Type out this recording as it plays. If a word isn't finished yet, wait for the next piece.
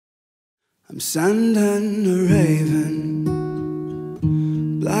I'm sending a raven,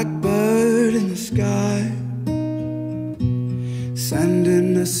 blackbird in the sky,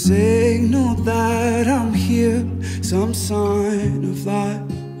 sending a signal that I'm here, some sign of life.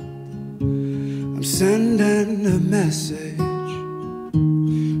 I'm sending a message,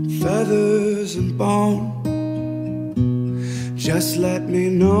 feathers and bone. Just let me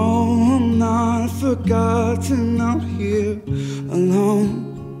know I'm not forgotten out here alone.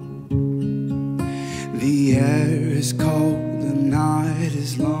 The air is cold, the night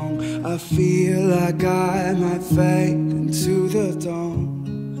is long. I feel like I might fade into the dawn,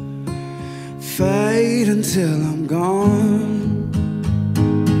 fade until I'm gone.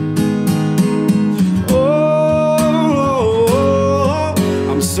 Oh,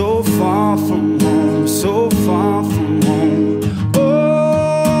 I'm so far from home, so far from home.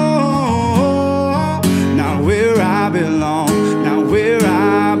 Oh, not where I belong, not where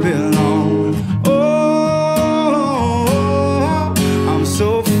I belong.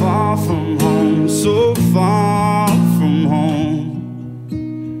 From home, so far from home,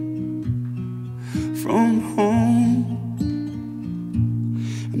 from home.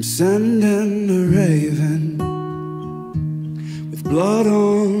 I'm sending a raven with blood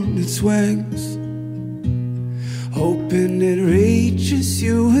on its wings, hoping it reaches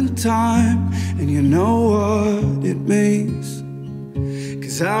you in time, and you know what it means.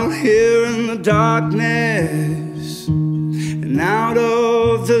 'Cause out here in the darkness and out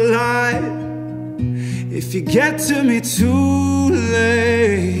of the light, if you get to me too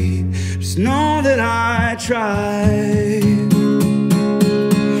late, just know that I tried.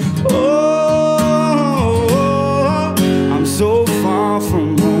 Oh, I'm so far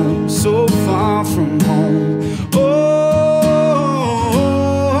from home, so far from home. Oh,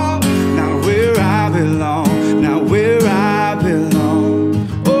 not where I belong, not where I belong.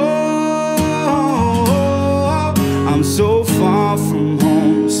 Oh, I'm so far from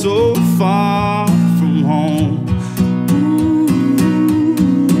home, so far from home.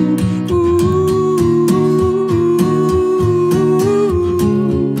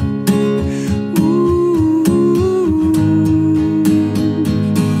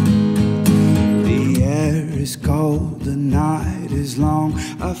 The air is cold, the night is long.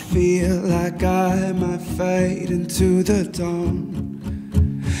 I feel like I might fade into the dawn,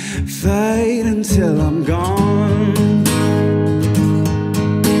 fade until I'm gone.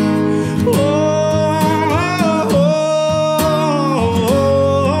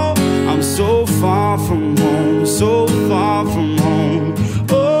 So far from home, so far from home.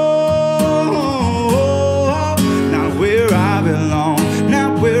 Oh, not where I belong,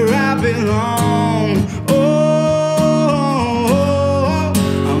 not where I belong. Oh,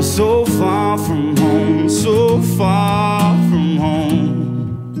 I'm so far from home, so far from home,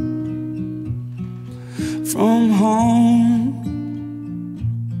 from home.